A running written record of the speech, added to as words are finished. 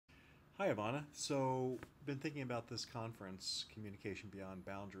Hi, Ivana. So, been thinking about this conference, Communication Beyond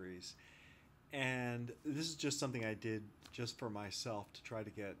Boundaries, and this is just something I did just for myself to try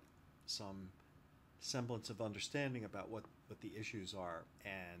to get some semblance of understanding about what the issues are.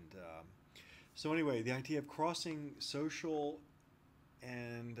 So, anyway, the idea of crossing social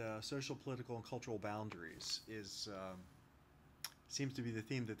and social, political, and cultural boundaries is seems to be the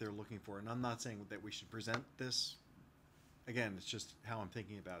theme that they're looking for. And I'm not saying that we should present this. Again, it's just how I'm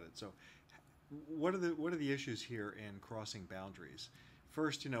thinking about it. So, what are the issues here in crossing boundaries?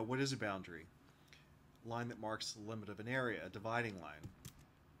 First, what is a boundary? Line that marks the limit of an area, a dividing line.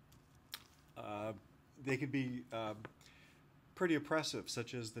 Uh, they can be pretty oppressive,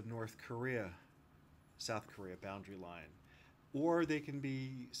 such as the North Korea, South Korea boundary line, or they can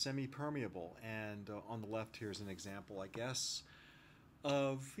be semi-permeable. And on the left, here's an example, I guess,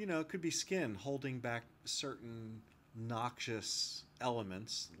 of it could be skin holding back certain noxious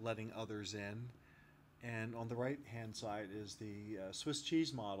elements, letting others in. And on the right hand side is the Swiss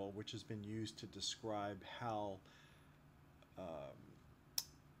cheese model, which has been used to describe how um,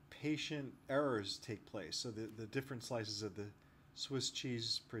 patient errors take place. So the different slices of the Swiss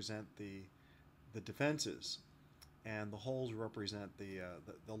cheese present the defenses, and the holes represent the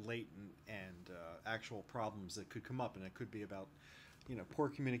latent and actual problems that could come up. And it could be about poor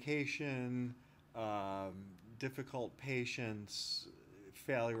communication, um, difficult patience,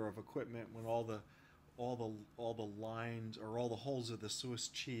 failure of equipment. When all the lines or all the holes of the Swiss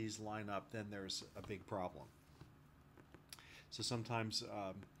cheese line up, then there's a big problem. So sometimes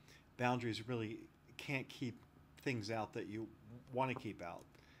boundaries really can't keep things out that you want to keep out.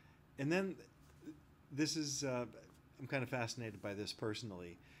 And then this is I'm kind of fascinated by this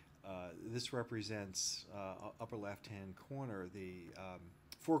personally. This represents upper left-hand corner, the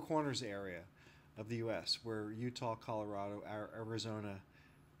Four Corners area of the U.S., where Utah, Colorado, Arizona,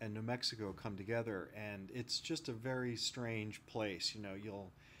 and New Mexico come together, and it's just a very strange place.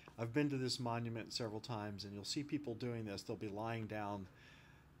 I've been to this monument several times, and you'll see people doing this. They'll be lying down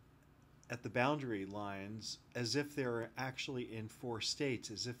at the boundary lines as if they're actually in four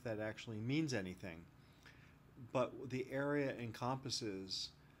states, as if that actually means anything. But the area encompasses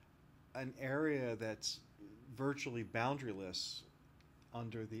an area that's virtually boundaryless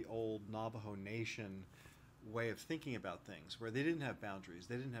under the old Navajo Nation way of thinking about things, where they didn't have boundaries,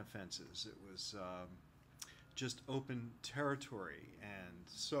 they didn't have fences. It was just open territory. And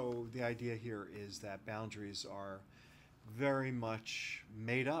so the idea here is that boundaries are very much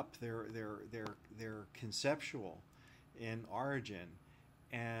made up. They're conceptual in origin,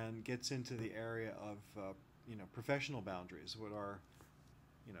 and gets into the area of professional boundaries. What are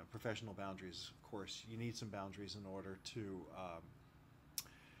professional boundaries? Of course, you need some boundaries in order to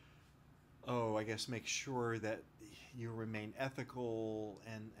I guess make sure that you remain ethical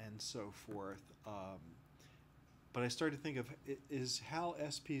and so forth. But I started to think of is how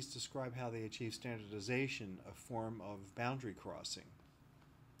SPs describe how they achieve standardization a form of boundary crossing.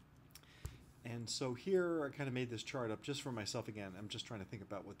 And so here I kind of made this chart up just for myself again. I'm just trying to think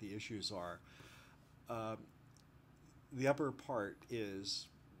about what the issues are. Uh, the upper part is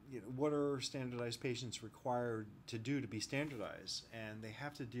what are standardized patients required to do to be standardized, and they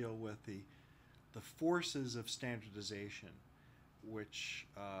have to deal with the forces of standardization, which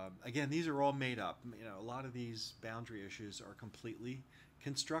again, these are all made up. A lot of these boundary issues are completely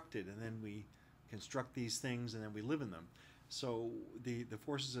constructed, and then we construct these things and then we live in them. So the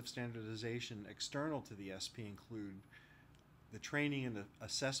forces of standardization external to the SP include the training and the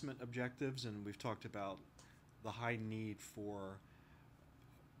assessment objectives, and we've talked about the high need for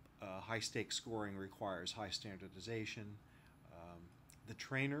high stake scoring requires high standardization. The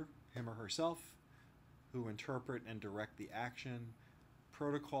trainer, him or herself, who interpret and direct the action,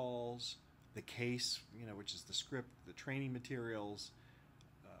 protocols, the case, which is the script, the training materials,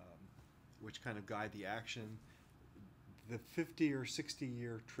 which kind of guide the action. The 50 or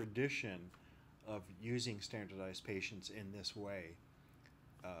 60-year tradition of using standardized patients in this way,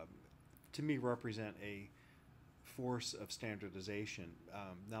 to me, represent a force of standardization.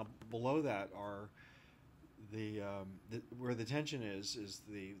 Now, below that are where the tension is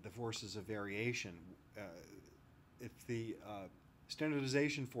the forces of variation. If the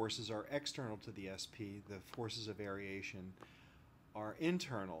standardization forces are external to the SP, the forces of variation are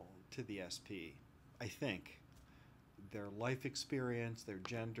internal to the SP, I think. Their life experience, their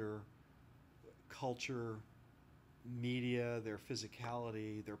gender, culture, media, their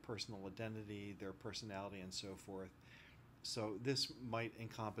physicality, their personal identity, their personality, and so forth. So this might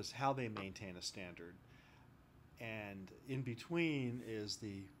encompass how they maintain a standard. And in between is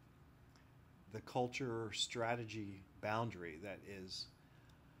the culture strategy boundary that is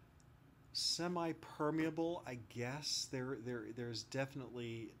semi-permeable, I guess. There's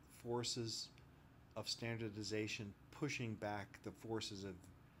definitely forces of standardization pushing back the forces of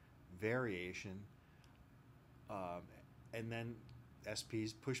variation, um, and then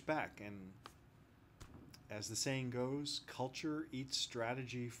SPs push back. And as the saying goes, culture eats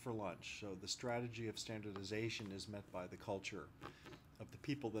strategy for lunch. So the strategy of standardization is met by the culture of the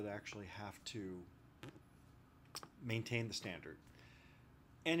people that actually have to maintain the standard.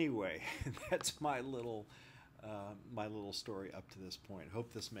 Anyway, that's my little story up to this point.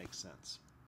 Hope this makes sense.